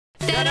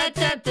everyone,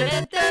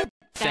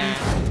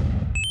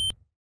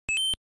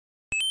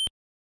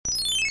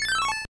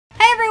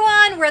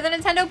 we're the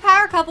Nintendo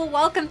Power Couple.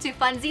 Welcome to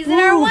Funsies and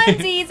Our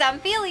Onesies. I'm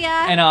Philia.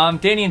 And I'm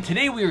Danny, and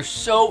today we are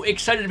so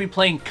excited to be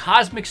playing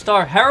Cosmic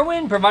Star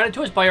Heroine, provided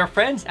to us by our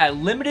friends at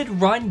Limited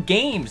Run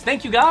Games.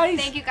 Thank you guys.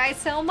 Thank you guys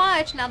so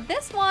much. Now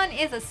this one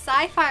is a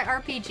sci-fi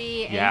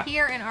RPG, and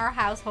here in our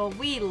household,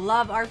 we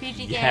love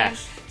RPG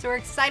games. So we're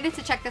excited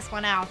to check this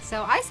one out.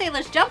 So I say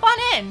let's jump on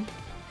in.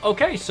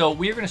 Okay, so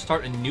we are going to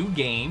start a new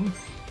game,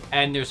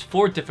 and there's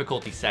 4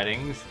 difficulty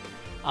settings.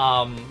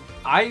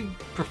 I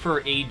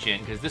prefer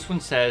Agent, because this one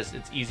says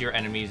it's easier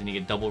enemies and you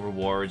get double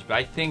rewards, but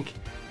I think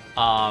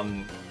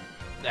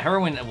the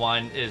Heroine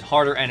one is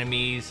harder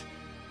enemies,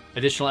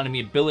 additional enemy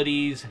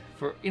abilities.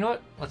 For you know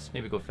what? Let's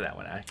maybe go for that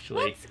one,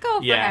 actually. Let's go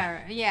for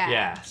her.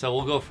 Yeah, so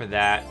we'll go for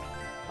that.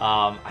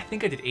 I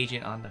think I did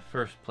Agent on the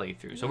first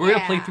playthrough, so we're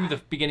going to play through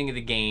the beginning of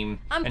the game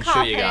and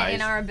show you guys. I'm confident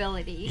in our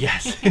abilities.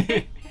 Yes.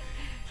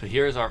 So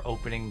here's our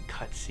opening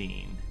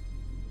cutscene.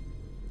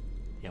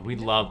 Yeah, we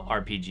love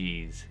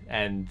RPGs,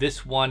 and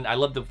this one, I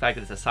love the fact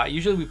that it's a sci.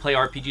 Usually we play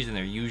RPGs and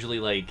they're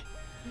usually like...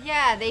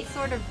 Yeah, they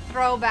sort of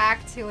throw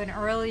back to an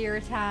earlier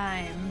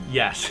time.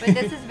 Yes. But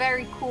this is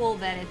very cool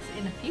that it's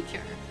in the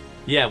future.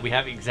 Yeah, we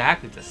have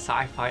exactly, it's a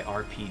sci-fi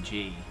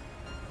RPG.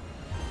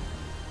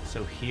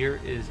 So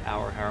here is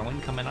our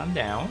heroine coming on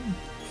down.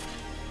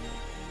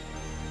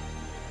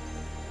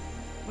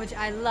 Which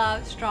I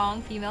love,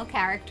 strong female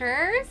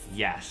characters.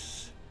 Yes.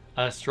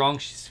 A strong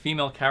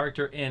female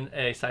character in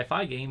a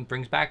sci-fi game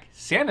brings back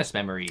Samus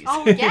memories.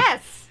 Oh,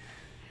 yes.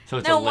 So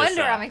it's no Alyssa.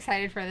 wonder I'm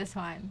excited for this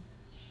one.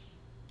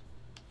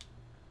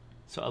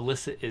 So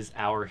Alyssa is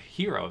our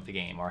hero of the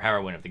game, our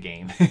heroine of the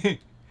game. Let's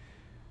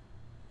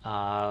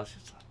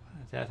just,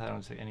 death, I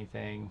don't say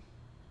anything.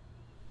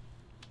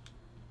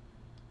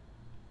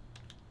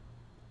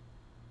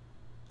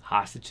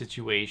 Hostage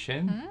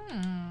situation.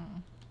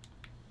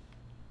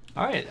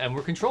 All right, and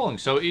we're controlling.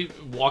 So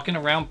walking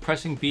around,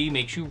 pressing B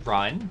makes you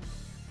run.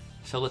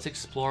 So let's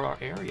explore our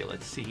area.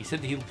 Let's see. He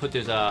said that he put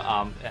there's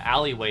a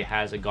alleyway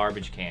has a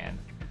garbage can.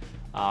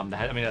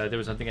 There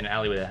was something in an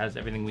alleyway that has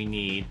everything we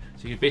need.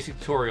 So your basic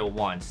tutorial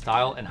 1,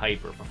 style and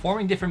hyper.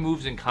 Performing different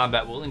moves in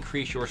combat will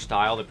increase your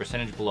style, the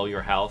percentage below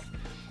your health.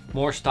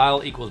 More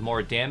style equals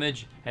more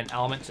damage and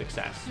element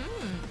success.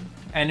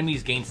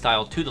 Enemies gain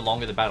style 2. The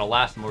longer the battle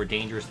lasts, the more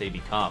dangerous they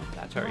become.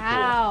 That's very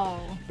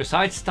cool.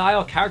 Besides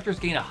style, characters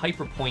gain a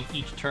hyper point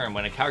each turn.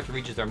 When a character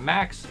reaches their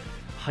max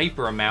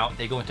hyper amount,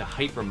 they go into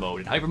hyper mode.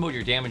 In hyper mode,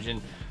 your damage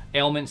and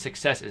ailment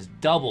success is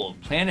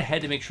doubled. Plan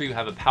ahead to make sure you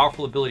have a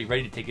powerful ability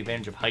ready to take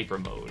advantage of hyper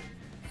mode.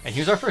 And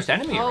here's our first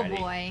enemy already. Oh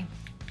boy.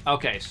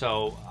 Okay,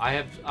 so I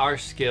have our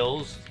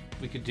skills.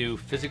 We could do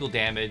physical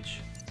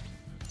damage.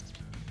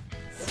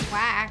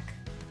 Swack.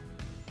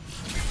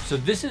 So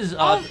this is...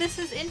 oh, this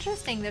is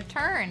interesting, the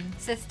turn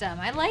system.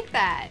 I like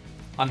that.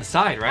 On the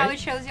side, right? How it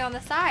shows you on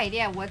the side.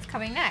 Yeah, what's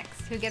coming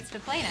next? Who gets to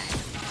play next?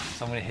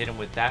 So I'm going to hit him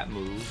with that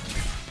move.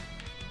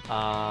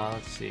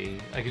 Let's see.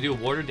 I could do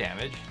water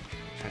damage.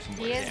 Try some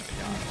water damage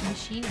on.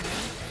 Machinery.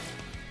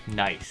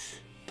 Nice.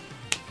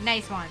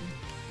 Nice one.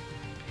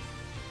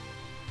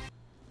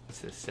 What's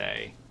this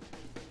say?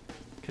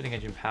 Cutting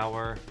edge and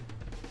power.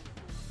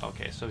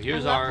 Okay, so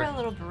here's I love our... her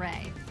little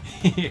beret.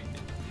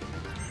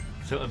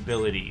 So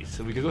abilities.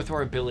 So we could go through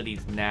our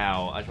abilities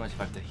now. I just want to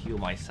see if I have to heal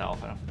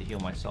myself. I don't have to heal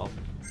myself.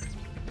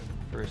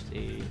 First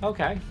aid.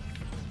 Okay.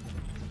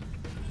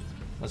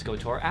 Let's go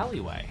to our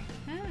alleyway.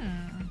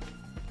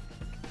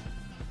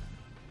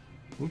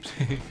 Oops.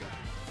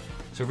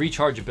 So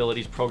recharge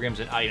abilities, programs,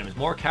 and items.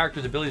 More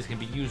characters' abilities can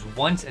be used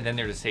once and then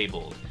they're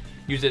disabled.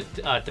 Use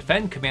a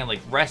defend command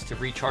like rest to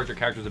recharge your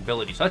character's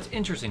ability. So that's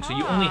interesting. So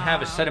you only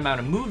have a set amount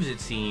of moves, it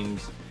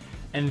seems,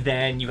 and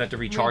then you have to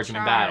recharge them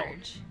in battle.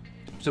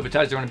 So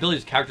besides their own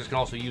abilities, characters can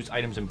also use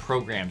items and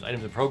programs.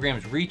 Items and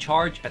programs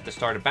recharge at the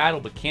start of battle,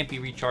 but can't be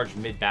recharged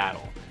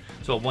mid-battle.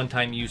 So a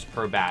one-time use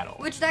per battle.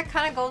 Which that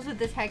kind of goes with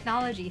the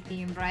technology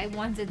theme, right?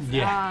 Once it's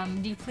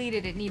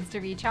depleted, it needs to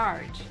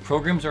recharge.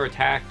 Programs are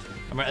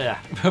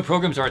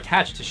programs are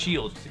attached to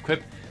shields.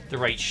 Equip the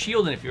right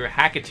shield, and if your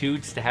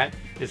Hackitude stat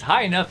is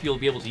high enough, you'll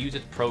be able to use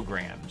its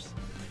programs.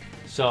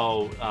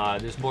 So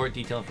there's more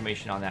detailed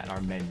information on that in our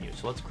menu.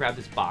 So let's grab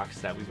this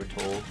box that we were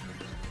told.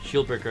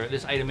 Shield breaker.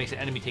 This item makes an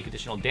enemy take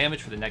additional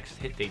damage for the next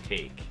hit they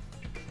take.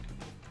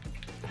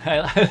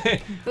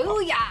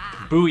 Booyah!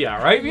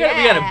 Booyah, right? We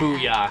got a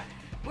booyah.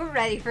 We're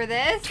ready for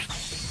this.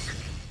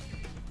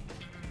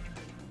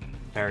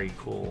 Very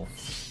cool.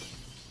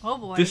 Oh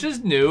boy. This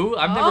is new.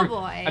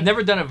 I've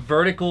never done a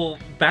vertical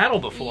battle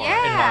before in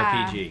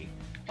an RPG.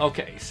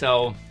 Okay,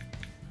 so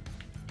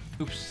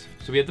oops.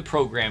 So we have the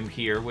program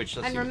here, which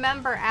let's see.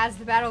 Remember, as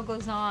the battle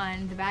goes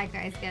on, the bad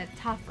guys get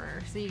tougher,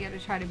 so you got to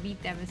try to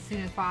beat them as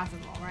soon as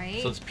possible,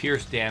 right? So let's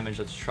pierce damage.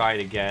 Let's try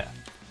to get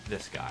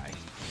this guy.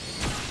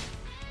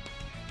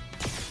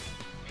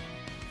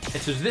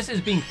 And so this is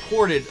being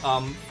ported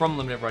from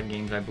Limited Run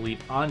Games, I believe,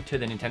 onto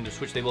the Nintendo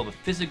Switch. They will have a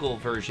physical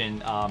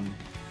version,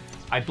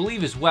 I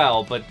believe, as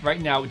well. But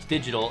right now it's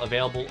digital,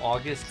 available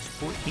August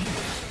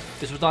 14th.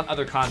 This was on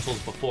other consoles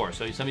before,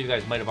 so some of you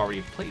guys might have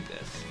already played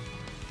this.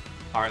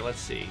 All right, let's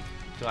see.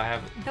 Do I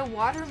have... The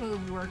water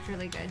move worked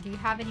really good. Do you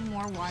have any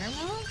more water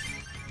moves?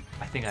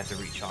 I think I have to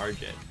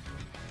recharge it.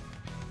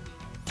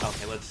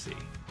 Okay, let's see.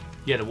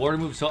 Yeah, the water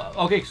move. So,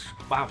 okay,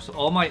 wow. So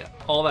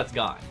all that's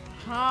gone.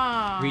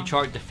 Huh.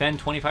 Recharge, defend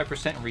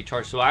 25% and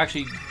recharge. So I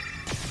actually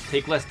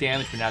take less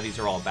damage, but now these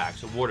are all back.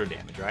 So water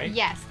damage, right?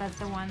 Yes, that's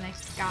the one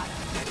that's got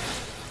it.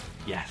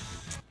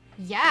 Yes.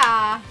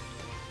 Yeah.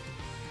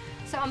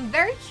 So I'm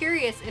very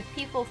curious if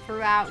people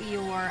throughout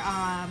your,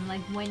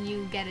 like when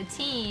you get a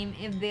team,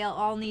 if they'll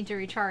all need to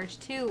recharge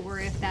too, or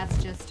if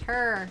that's just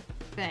her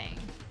thing.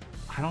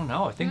 I don't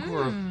know. I think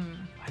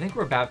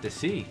we're about to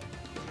see.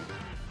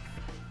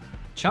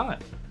 Chan.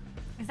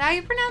 Is that how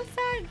you pronounce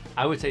that?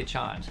 I would say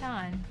Chan.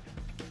 Chan.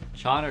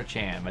 Chan or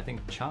Chan? I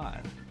think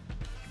Chan.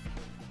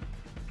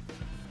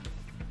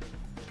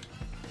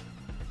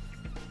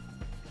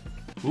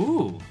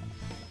 Ooh.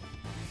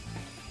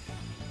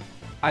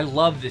 I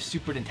love the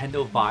Super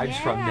Nintendo vibes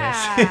from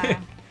this.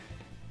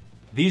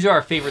 These are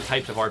our favorite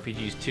types of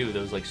RPGs too.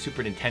 Those like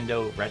Super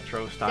Nintendo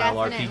retro style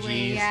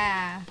RPGs.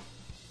 Yeah.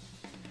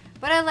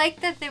 But I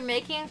like that they're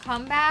making a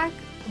comeback,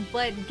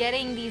 but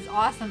getting these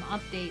awesome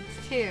updates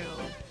too.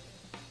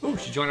 Ooh,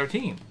 she joined our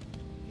team.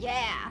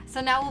 Yeah.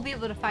 So now we'll be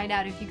able to find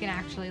out if you can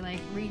actually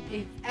like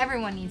if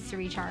everyone needs to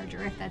recharge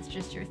or if that's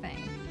just your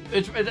thing.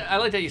 I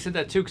like that you said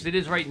that too, because it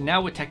is right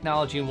now with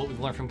technology and what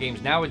we've learned from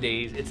games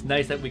nowadays. It's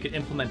nice that we could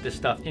implement this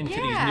stuff into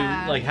these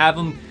new, like have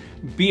them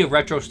be a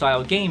retro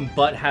style game,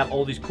 but have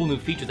all these cool new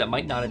features that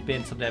might not have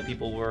been something that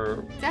people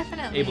were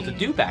able to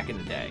do back in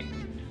the day.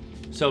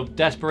 So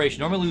desperation,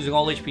 normally losing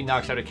all HP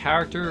knocks out a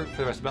character for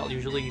the rest of the battle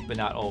usually, but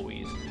not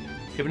always.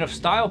 If you have enough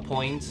style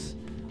points,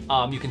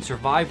 you can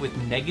survive with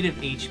negative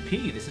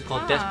HP. This is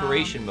called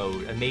desperation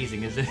mode.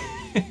 Amazing, isn't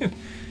it?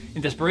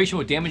 In desperation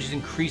mode, damage is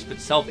increased, but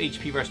self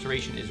HP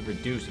restoration is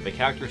reduced. If a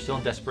character is still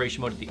in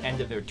desperation mode at the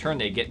end of their turn,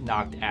 they get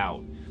knocked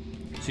out.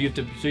 So you have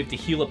to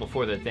heal up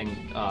before that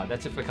thing.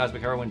 That's it for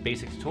Cosmic Heroine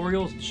basic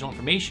tutorials. Additional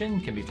information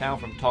can be found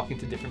from talking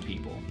to different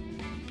people.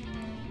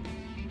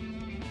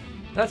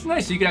 That's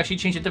nice. So you can actually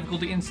change the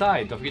difficulty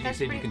inside. Don't forget to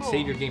save. You can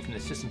save your game from the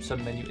system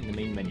sub-menu in the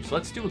main menu. So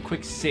let's do a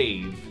quick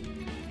save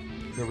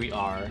where we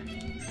are.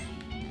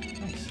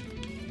 Nice.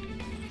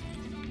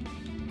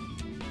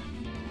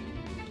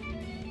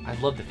 I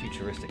love the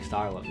futuristic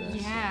style of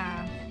this.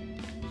 Yeah.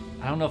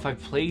 I don't know if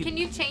I've played... Can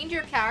you change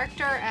your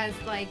character as,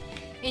 like,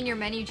 in your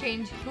menu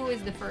change who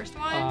is the first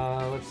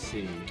one? Let's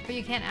see. But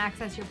you can't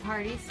access your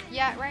parties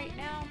yet right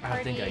now? I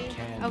don't think I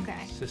can.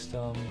 Okay.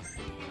 System.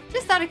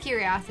 Just out of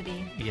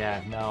curiosity.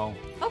 Yeah, no.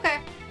 Okay.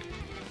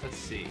 Let's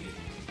see.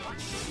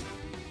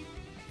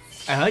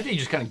 I like that you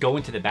just kind of go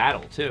into the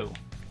battle, too.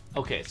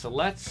 Okay, so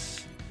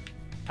let's...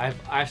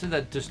 I've said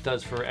that just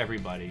does for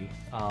everybody.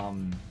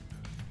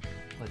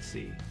 Let's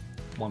see.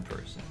 One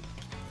person.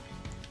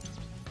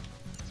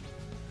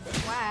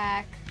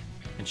 Whack.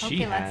 And she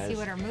has... let's see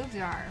what her moves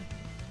are.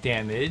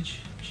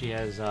 Damage. She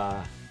has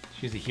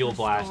she's a heal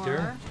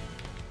blaster.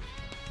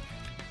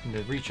 And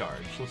the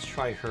recharge. Let's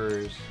try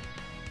hers.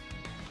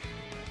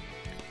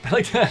 I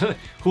like that.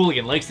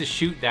 Hooligan likes to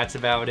shoot, that's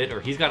about it.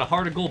 Or he's got a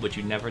heart of gold, but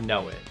you never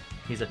know it.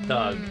 He's a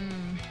thug.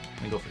 I'm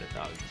gonna go for the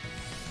thug.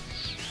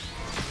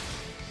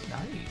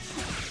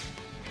 Nice.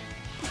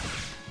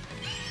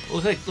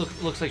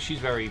 Looks like she's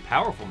very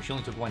powerful. She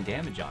only took 1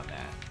 damage on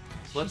that.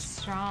 So let's she's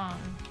strong.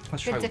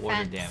 Let's try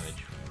water damage.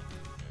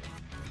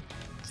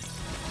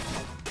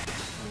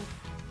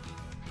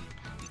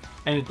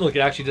 And look, it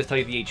actually does tell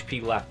you the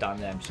HP left on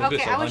them. So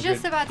okay, I was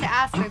just about to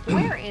ask, like,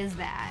 where is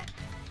that?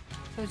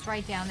 So it's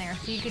right down there.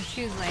 So you could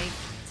choose, like,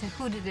 to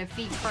who to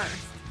defeat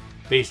first.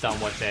 Based on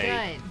what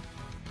they...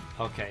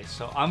 Good. Okay,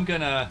 so I'm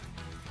gonna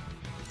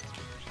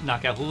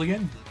knock out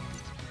Hooligan.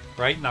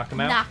 Right? Knock him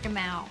out? Knock him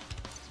out.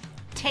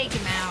 Take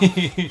him out.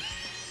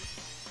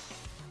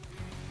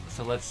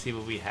 So let's see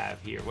what we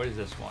have here. What is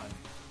this one?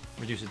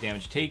 Reduces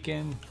damage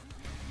taken.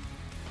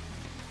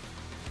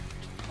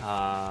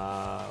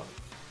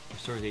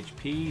 Restores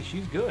HP.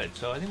 She's good.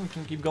 So I think we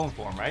can keep going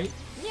for him, right?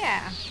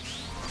 Yeah.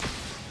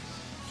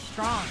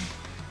 Strong.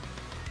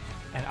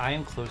 And I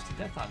am close to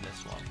death on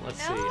this one.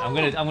 Let's see. I'm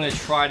gonna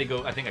try to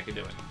go. I think I can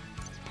do it.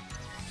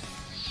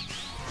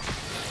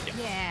 Yep.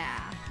 Yeah.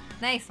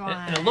 Nice one.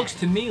 And it looks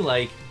to me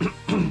like,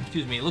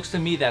 excuse me, it looks to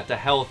me that the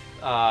health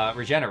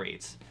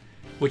regenerates,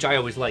 which I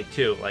always like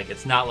too. Like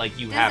it's not like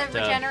you have to. Does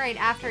it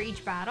regenerate after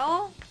each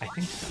battle? I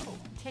think so.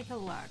 Take a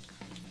look.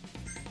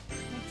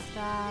 Next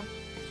up.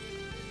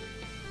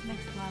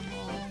 Next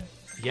level.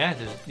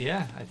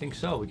 Yeah, I think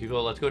so. We could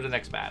go. Let's go to the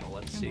next battle.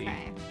 Let's see.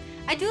 Okay.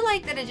 I do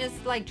like that it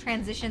just like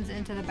transitions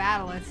into the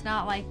battle. It's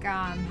not like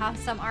how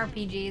some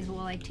RPGs will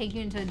like take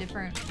you into a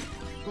different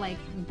like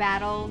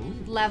battle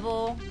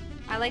level.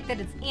 I like that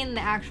it's in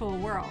the actual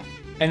world.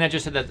 And I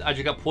just said that I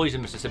just got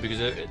poison, Mississippi, because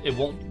it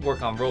won't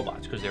work on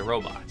robots because they're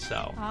robots.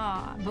 So.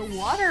 Ah, but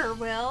water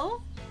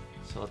will.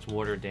 So let's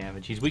water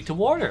damage. He's weak to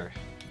water.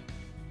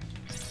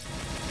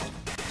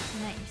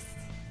 Nice.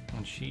 And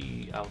let's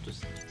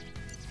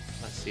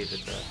see if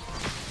it's a.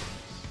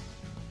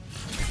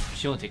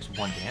 She only takes 1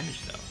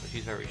 damage though, so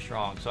she's very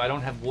strong. So I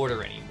don't have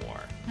water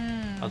anymore.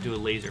 I'll do a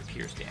laser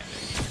pierce damage.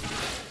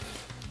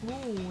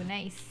 Ooh,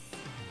 nice.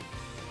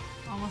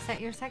 Almost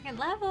at your 2nd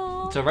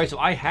level. So right, so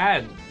I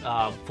had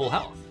full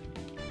health.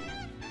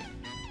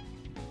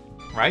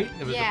 Right?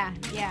 It was yeah,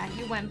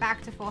 you went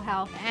back to full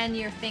health and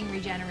your thing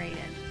regenerated.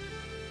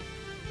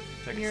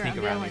 So I can sneak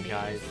around these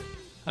guys.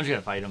 I'm just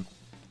gonna fight him.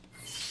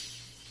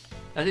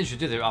 I think you should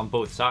do that on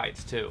both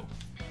sides too.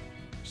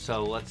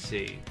 So let's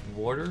see.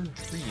 Water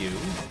for you.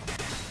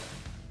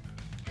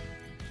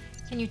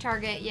 Can you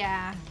target?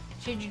 Yeah.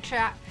 Should you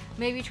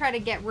maybe try to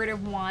get rid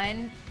of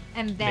one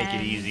and then make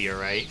it easier,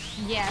 right?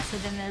 Yeah. So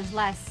then there's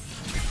less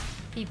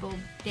people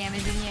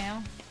damaging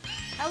you.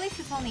 At least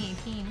it's only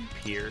 18.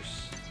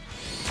 Pierce.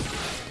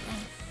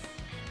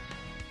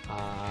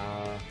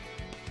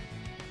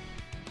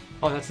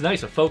 Oh, that's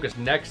nice. A focus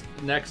next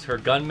her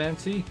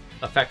gunmancy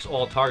affects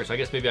all targets. So I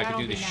guess maybe I could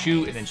do the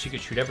shoot and then she could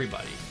shoot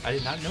everybody. I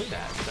did not know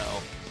that, so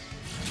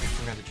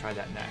we're gonna have to try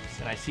that next.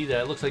 And I see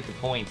that it looks like the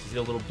points. You see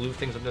the little blue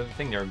things under the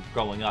thing? They're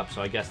growing up.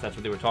 So I guess that's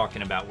what they were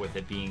talking about with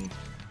it being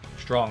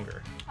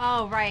stronger.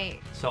 Oh, right.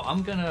 So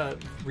I'm gonna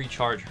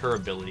recharge her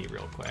ability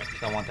real quick.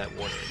 So I want that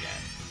water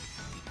again.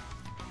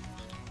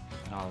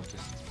 And I'll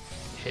just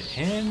hit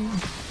him.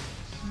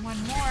 One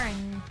more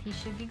and he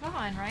should be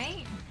gone,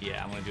 right?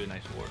 Yeah, I'm gonna do a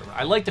nice water.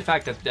 I like the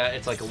fact that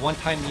it's like a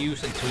one-time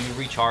use until you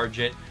recharge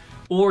it,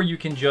 or you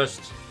can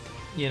just,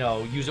 you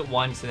know, use it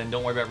once and then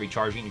don't worry about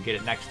recharging and get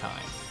it next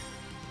time.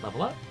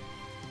 Level up.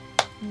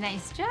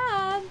 Nice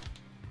job.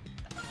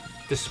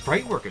 The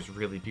sprite work is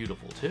really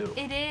beautiful too.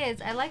 It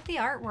is. I like the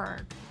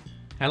artwork.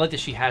 I like that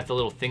she has the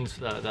little things.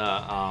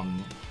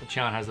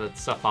 Chion has the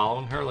stuff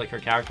following her, like her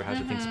character has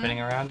the thing spinning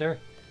around her.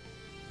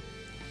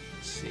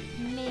 Let's see.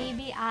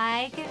 Maybe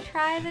I could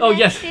try the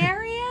yes. next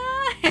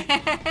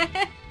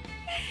area.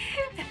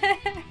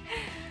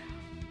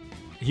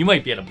 You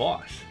might be at a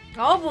boss.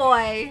 Oh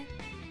boy.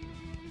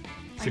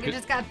 So I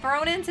just got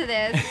thrown into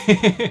this.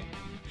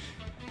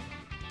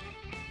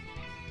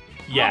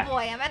 Yeah. Oh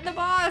boy, I'm at the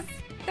boss.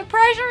 The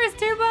pressure is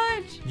too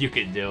much. You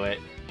can do it.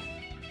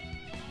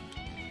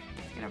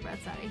 Let's get our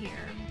butts out of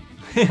here.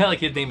 Like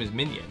his name is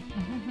Minion.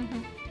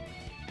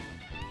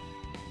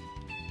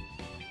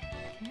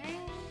 Okay.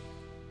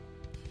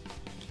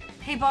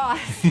 Hey, boss.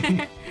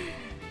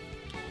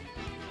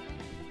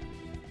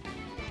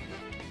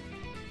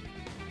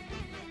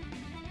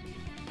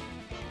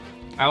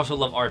 I also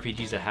love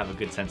RPGs that have a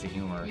good sense of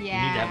humor. Yeah. You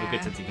need to have a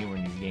good sense of humor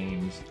in these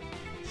games.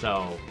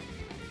 So.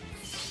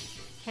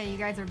 Okay, you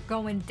guys are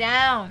going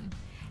down.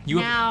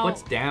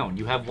 What's down?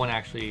 You have one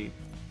actually.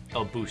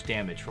 Oh, boost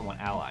damage for one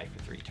ally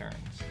for 3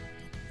 turns.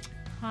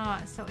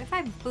 Huh. So if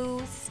I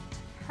boost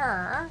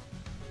her,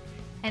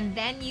 and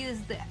then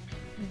use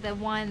the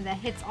one that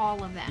hits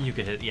all of them. You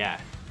could hit, yeah.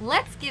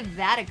 Let's give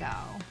that a go.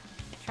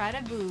 Try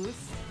to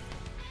boost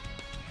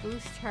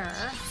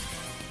her.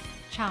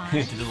 Charm.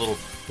 Do the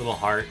little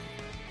heart.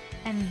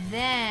 And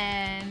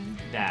then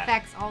that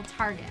affects all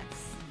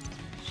targets.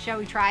 Shall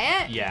we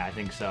try it? Yeah, I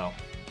think so.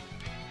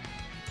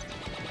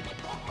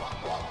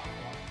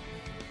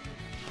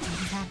 What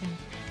just happened?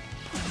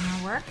 Did it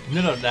not work?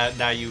 No.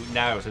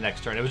 Now it was the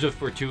next turn. It was just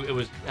for 2.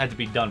 It had to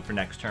be done for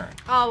next turn.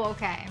 Oh,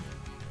 okay.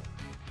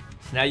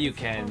 So now you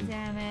can. Full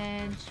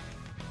damage.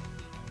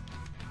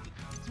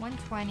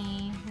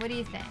 120. What do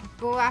you think?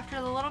 Go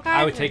after the little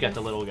guys? I would take out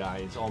the little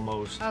guys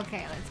almost.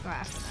 Okay, let's go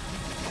after them.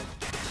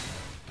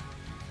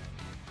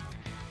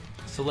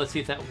 So let's see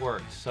if that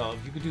works. So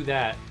if you could do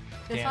that.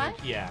 This one?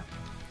 Yeah.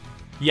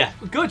 Yeah.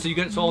 Good. So you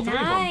got all 3 of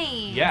them.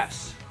 Nice.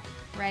 Yes.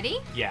 Ready?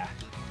 Yeah.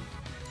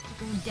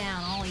 Going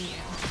down, all of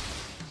you.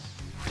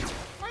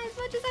 Not as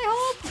much as I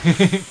hoped.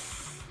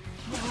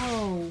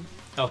 Whoa.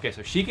 Okay,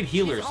 so she could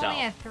heal She's herself.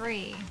 only at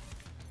 3.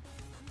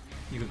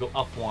 You could go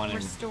up 1 and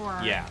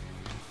Restore. Yeah.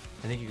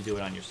 I think you could do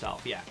it on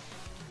yourself. Yeah.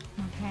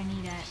 Okay, I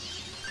need it.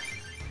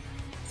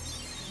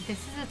 This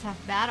is a tough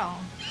battle.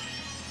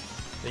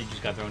 That you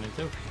just got thrown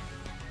into. So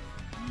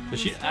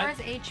Restores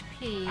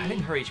HP. I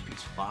think her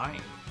HP's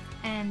fine.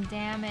 And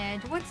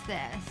damage. What's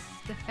this?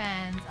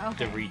 Defense.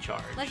 Okay. The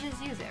recharge. Let's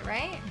just use it,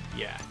 right?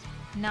 Yeah.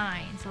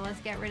 9. So let's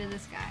get rid of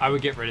this guy. I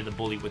would get rid of the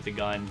bully with the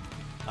gun,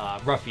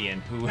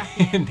 Ruffian, who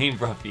named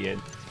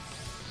Ruffian.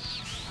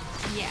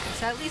 Yeah.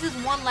 So at least there's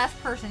one less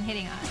person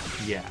hitting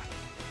us. Yeah.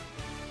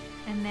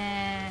 And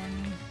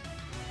then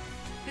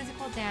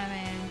physical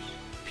damage.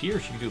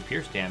 Pierce. You can do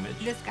pierce damage.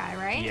 This guy,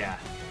 right? Yeah.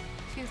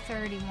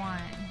 231.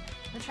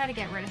 Let's try to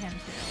get rid of him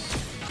too.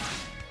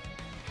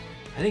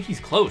 I think he's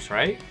close,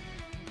 right?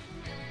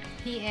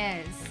 He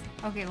is.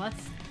 Okay,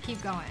 let's keep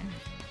going.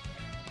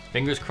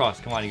 Fingers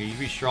crossed. Come on, you can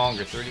be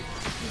stronger. 30.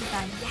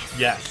 Yes.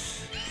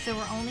 Yes. So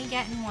we're only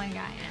getting one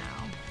guy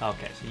now.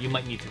 Okay, so you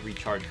might need to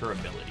recharge her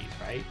abilities,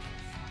 right?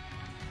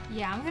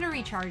 Yeah, I'm gonna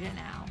recharge it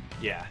now.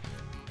 Yeah.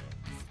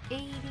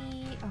 80.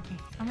 Okay,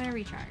 I'm gonna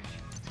recharge.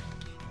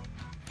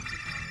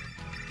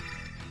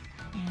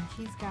 And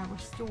she's got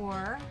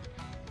restore.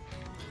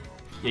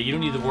 Yeah, you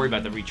don't need to worry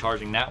about the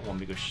recharging that one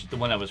because the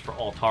one that was for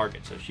all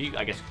targets. So she,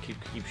 I guess,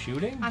 keep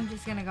shooting. I'm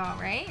just gonna go,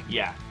 right?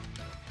 Yeah.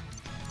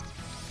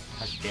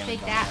 That's damage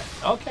Take on that.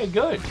 that. Okay,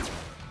 good.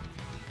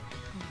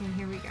 Okay,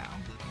 here we go.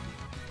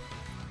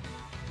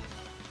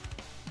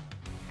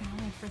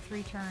 Only for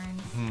 3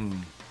 turns.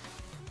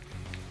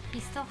 He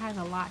still has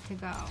a lot to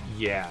go.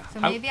 Yeah. So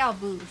maybe I'll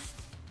boost.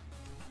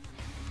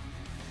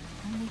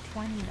 Only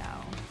 20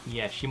 though.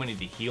 Yeah, she might need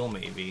to heal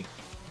maybe.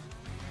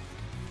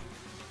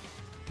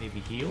 Maybe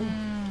heal?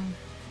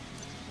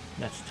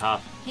 That's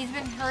tough. He's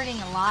been hurting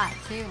a lot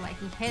too. Like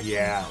he hits me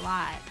a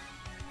lot.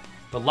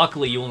 But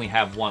luckily you only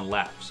have 1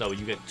 left, so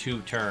you get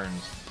 2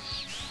 turns.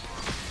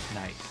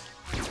 Nice.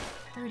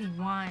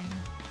 31.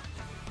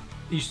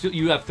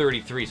 You have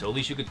 33, so at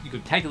least you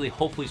could technically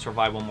hopefully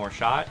survive 1 more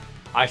shot.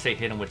 I say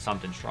hit him with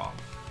something strong.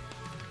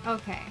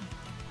 Okay.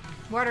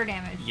 Water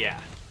damage.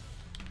 Yeah.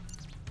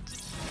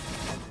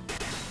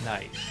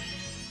 Nice.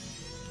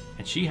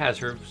 And she has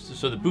her,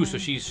 so the boost, so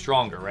she's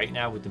stronger right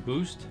now with the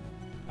boost,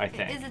 I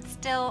think. Is it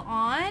still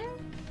on?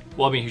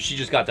 Well, I mean, she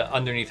just got the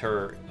underneath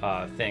her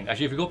thing.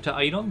 Actually, if you go up to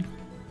item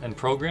and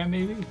program,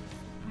 maybe?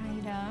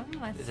 Item,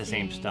 let's see. It's the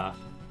same stuff.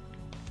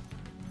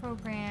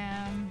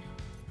 Program.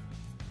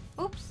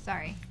 Oops,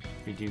 sorry.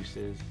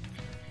 Reduces.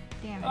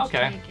 Damage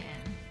taken.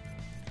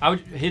 I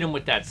would hit him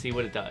with that, see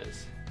what it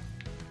does.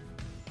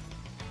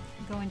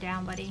 Going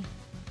down, buddy.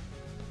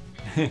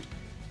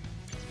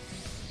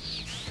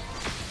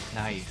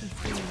 Nice.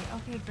 63.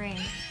 Okay, great.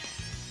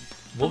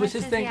 What was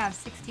his thing? Yeah,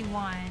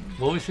 61.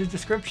 What was his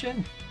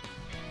description?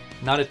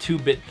 Not a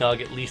 2-bit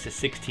thug, at least a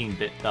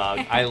 16-bit thug.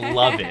 I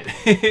love it.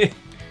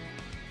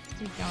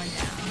 He's going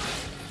down.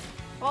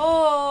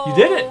 Oh! You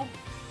did it!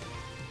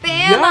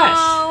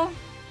 Bammo! Yes!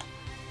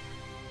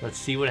 Let's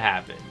see what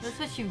happens. That's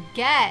what you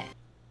get,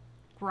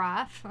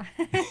 Gruff.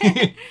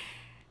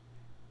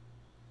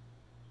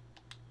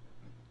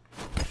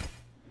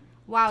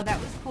 Wow, that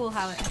was cool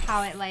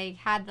how it like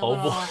had the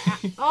little... Boy.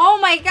 Oh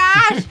my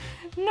gosh!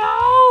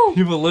 No!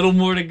 You have a little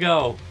more to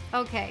go.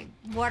 Okay,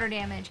 water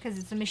damage because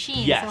it's a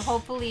machine. Yes. So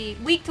hopefully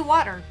weak to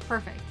water.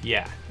 Perfect.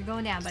 Yeah. You're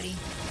going down, buddy.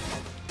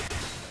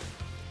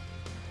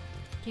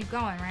 Keep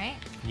going, right?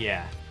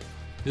 Yeah.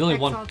 There's only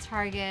one.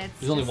 Targets.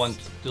 There's only one.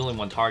 There's only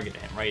one target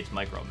in, right? It's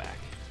Micro Mac.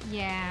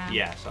 Yeah.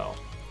 Yeah. So.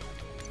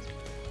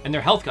 And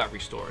their health got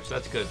restored, so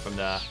that's good from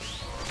the.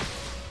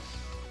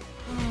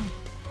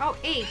 Oh,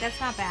 8. That's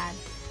not bad.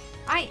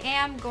 I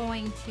am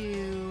going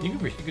to. You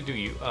could do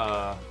you.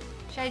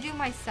 Should I do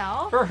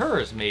myself? For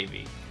hers,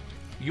 maybe.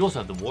 You also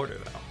have the water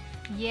though.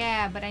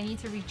 Yeah, but I need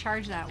to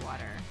recharge that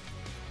water.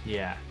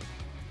 Yeah.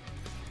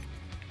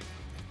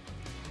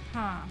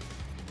 Huh.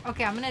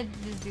 Okay, I'm gonna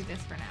just do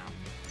this for now.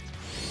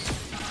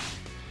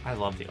 I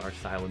love the art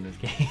style in this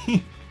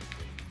game.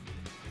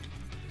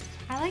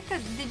 I like the.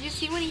 Did you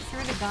see when he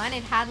threw the gun?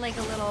 It had like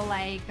a little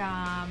like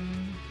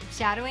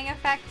shadowing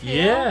effect too.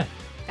 Yeah.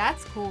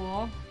 That's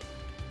cool.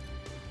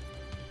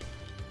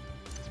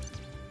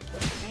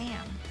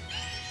 Bam.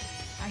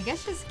 I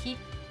guess just keep.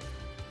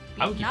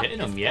 I would keep up hitting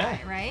this him, yeah.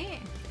 guy, right?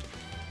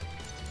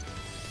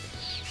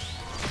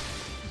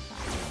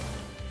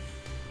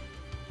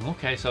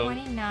 Okay, so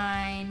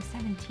 29,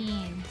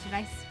 17. Should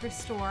I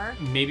restore?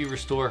 maybe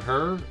restore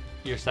her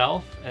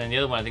yourself, and then the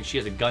other one, I think she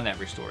has a gun that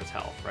restores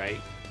health, right?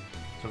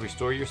 So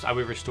restore your. I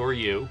would restore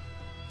you.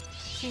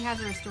 She has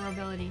a restore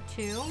ability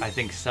too. I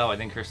think so. I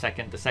think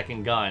the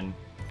second gun.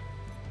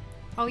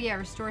 Oh yeah,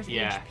 restores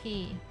Yeah.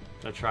 HP.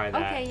 So try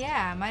that. Okay,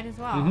 yeah, might as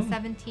well. Mhm.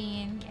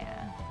 17,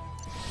 yeah.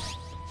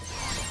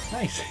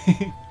 Nice.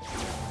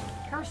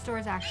 Her restore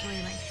is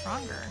actually like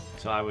stronger.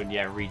 So I would,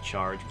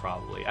 recharge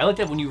probably. I like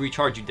that when you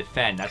recharge, you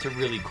defend. That's a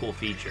really cool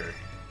feature.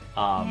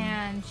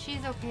 And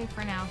she's okay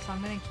for now, so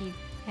I'm gonna keep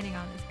hitting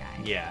on this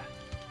guy. Yeah.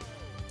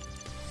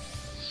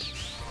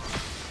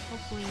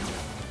 Hopefully. Wow.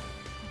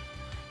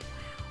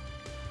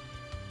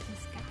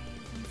 This guy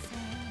is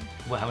insane.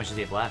 Well, how much does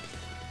he have left?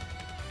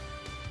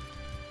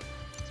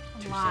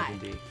 A lot.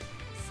 270.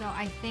 So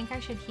I think I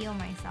should heal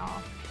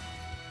myself.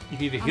 You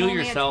can either I'm heal only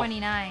yourself. at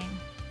 29.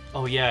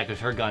 Oh yeah, because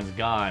her gun's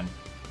gone.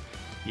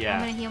 Yeah.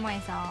 I'm gonna heal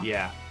myself.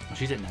 Yeah. Well,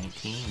 she's at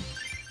 19.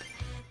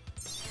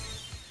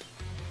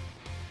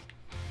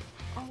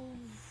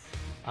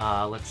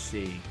 Oh. Let's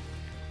see.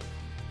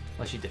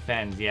 Unless she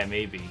defends, yeah,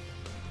 maybe.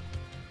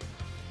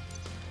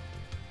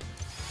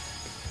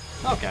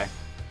 Okay.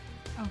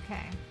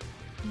 Okay.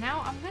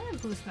 Now I'm gonna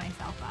boost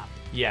myself up.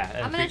 Yeah.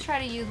 and I'm gonna fi- try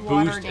to use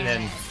water boost damage.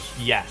 and then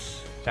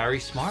yes, very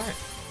smart.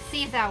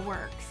 See if that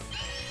works.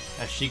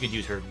 She could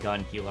use her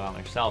gun healer on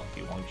herself if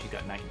you want. She's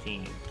got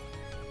 19.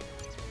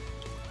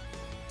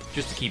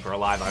 Just to keep her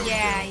alive, I would do.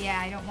 Yeah,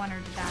 I don't want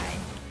her to die.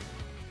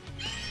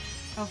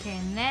 Okay,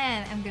 and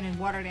then I'm gonna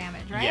water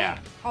damage, right? Yeah.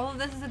 All of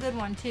this is a good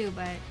one too,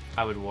 but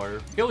I would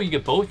water. Oh, you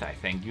get both, I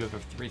think. You have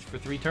for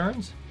three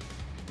turns?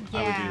 yeah.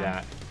 I would do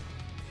that.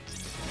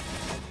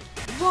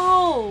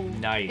 Whoa!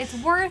 Nice.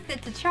 It's worth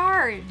it to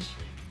charge.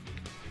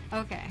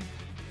 Okay.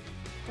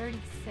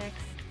 36.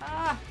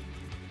 Ah.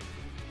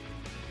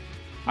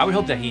 I would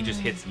hope that he just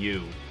hits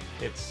you.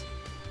 It's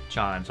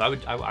John. So I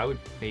would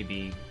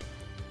maybe.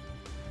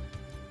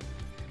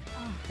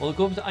 Well,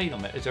 go up to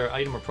item. Is there an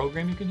item or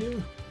program you could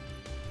do?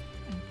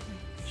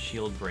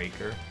 Shield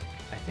breaker.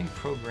 I think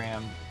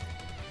program.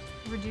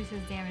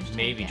 Reduces damage.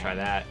 Maybe try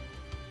that.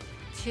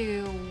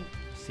 To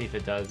see if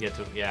it does get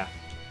to yeah.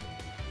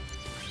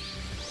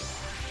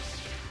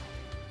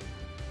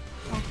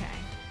 Okay.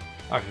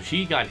 Alright, so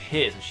she got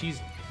hit, so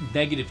she's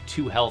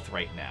 -2 health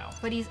right now.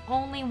 But he's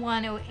only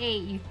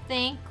 108. You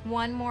think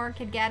one more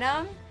could get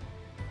him?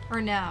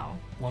 Or no?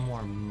 One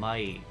more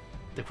might.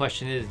 The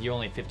question is, you're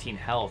only at 15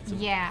 health. So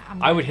yeah,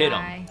 I would hit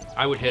him.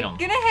 I would hit him.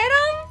 Gonna hit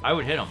him? I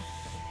would hit him.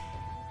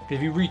 Because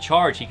if you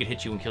recharge, he could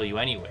hit you and kill you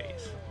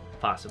anyways.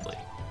 Possibly.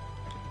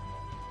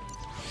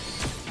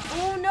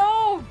 Oh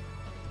no!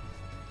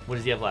 What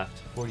does he have left?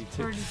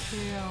 42. 42.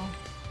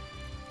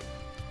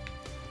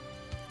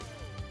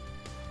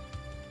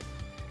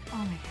 Oh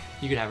my god.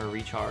 You could have her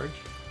recharge.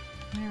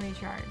 I'm gonna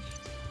recharge.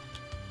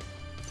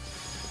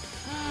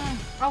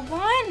 A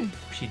 1!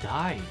 She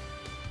died.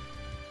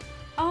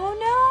 Oh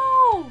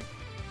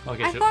no!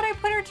 Okay, I so thought I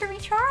put her to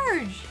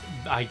recharge.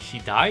 she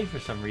died for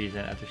some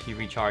reason after she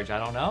recharged. I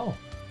don't know.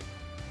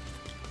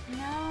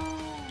 No.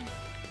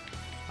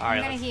 Alright,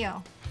 I'm gonna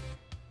heal.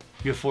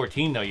 You have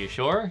 14 though, you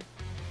sure?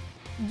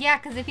 Yeah,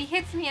 because if he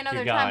hits me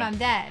another time, I'm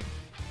dead.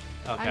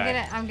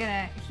 Okay. I'm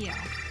gonna heal.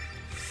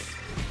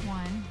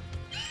 1.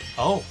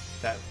 Oh,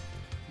 that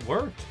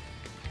worked.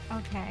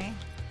 Okay.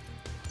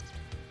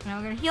 Now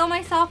I'm gonna heal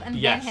myself and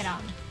then hit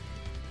him.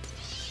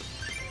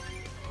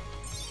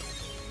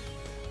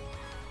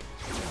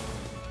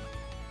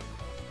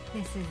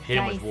 This is hit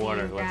him dicey, with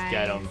water. guys. Let's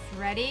get him.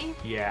 Ready?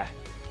 Yeah.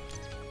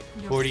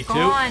 You're 42.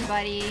 gone,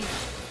 buddy.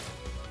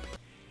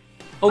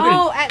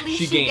 Oh, at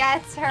least she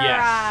gets her.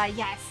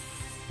 Yes.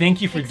 Thank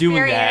you for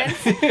doing that.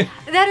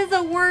 That is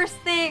the worst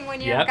thing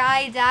when your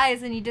guy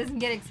dies and he doesn't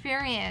get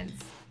experience.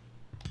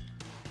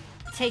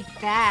 Take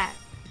that.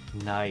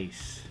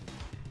 Nice.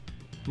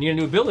 You need a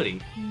new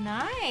ability.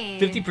 Nice.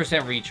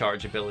 50%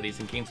 recharge abilities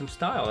and gain some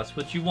style. That's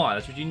what you want.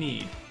 That's what you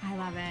need. I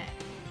love it.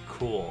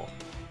 Cool.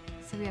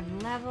 So we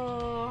have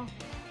level,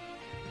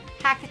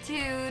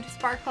 hackitude,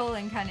 sparkle,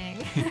 and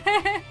cunning.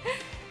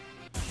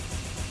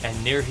 And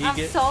there he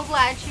gets. I'm so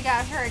glad she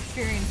got her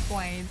experience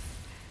points.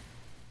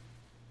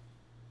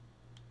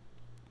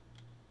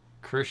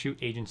 Curse you,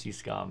 agency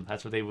scum.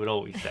 That's what they would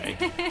always say.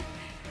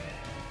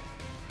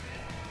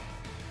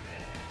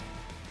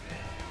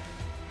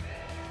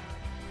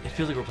 It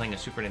feels like we're playing a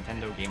Super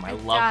Nintendo game. I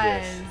love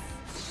this.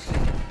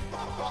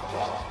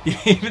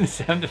 Even the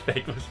sound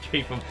effect was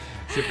straight from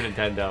Super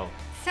Nintendo.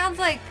 Sounds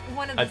like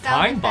one of the sound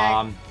time effects.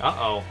 Bomb.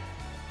 Uh-oh.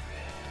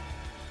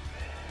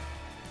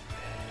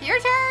 Your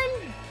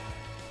turn.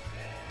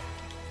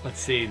 Let's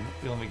see.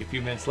 We only have a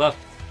few minutes left.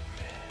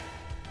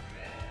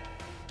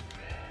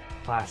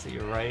 Classic,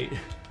 you're right.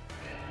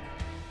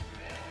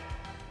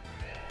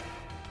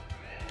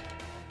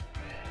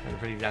 I'm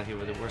pretty exactly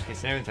what the worst case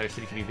scenario. The entire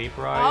city can be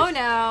vaporized. Oh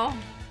no.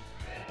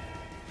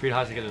 Free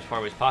to get as far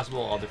away as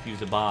possible. I'll defuse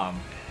the bomb.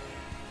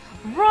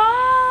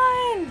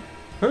 Run!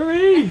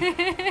 Hurry!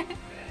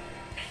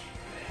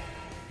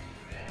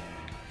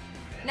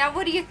 Now,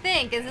 what do you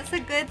think? Is this a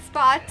good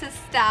spot to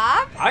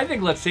stop? I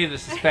think let's save the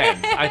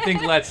suspense. I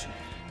think let's.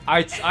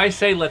 I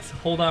say let's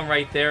hold on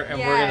right there, and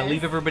we're gonna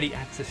leave everybody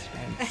at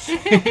suspense.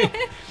 A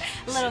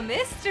little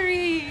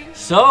mystery.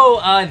 So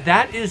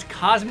that is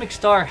Cosmic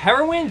Star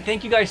Heroine.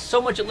 Thank you guys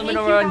so much at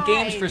Limited Run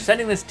Games for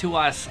sending this to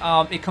us.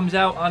 It comes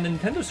out on the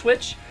Nintendo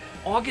Switch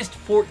August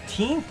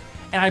 14th,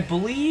 and I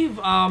believe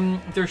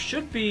there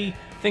should be,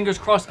 fingers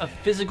crossed, a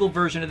physical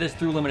version of this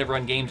through Limited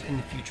Run Games in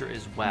the future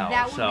as well.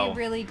 That would be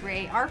really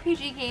great.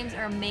 RPG games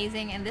are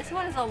amazing, and this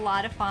one is a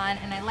lot of fun,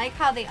 and I like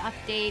how they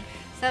update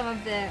some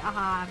of the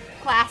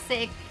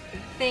classic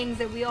things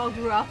that we all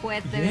grew up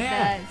with. There's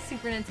the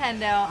Super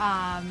Nintendo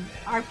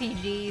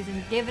RPGs,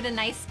 and give it a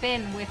nice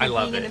spin with it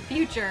being in the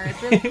future.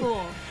 It's really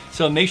cool.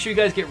 So make sure you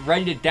guys get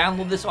ready to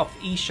download this off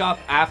the eShop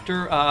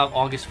after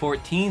August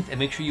 14th, and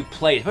make sure you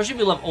play it, especially if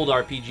you love old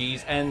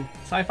RPGs and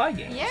sci-fi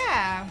games.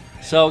 Yeah.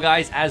 So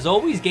guys, as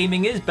always,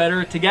 gaming is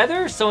better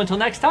together. So until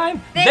next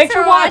time, thanks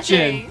for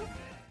watching.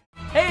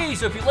 Hey,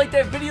 so if you liked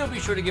that video, be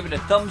sure to give it a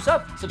thumbs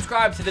up,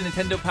 subscribe to the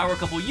Nintendo Power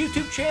Couple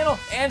YouTube channel,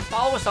 and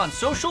follow us on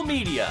social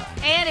media.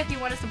 And if you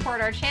want to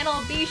support our channel,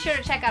 be sure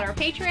to check out our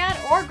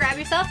Patreon or grab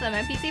yourself some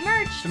NPC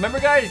merch. So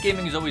remember guys,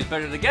 gaming is always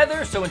better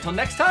together, so until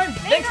next time,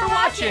 thanks for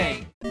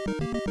watching.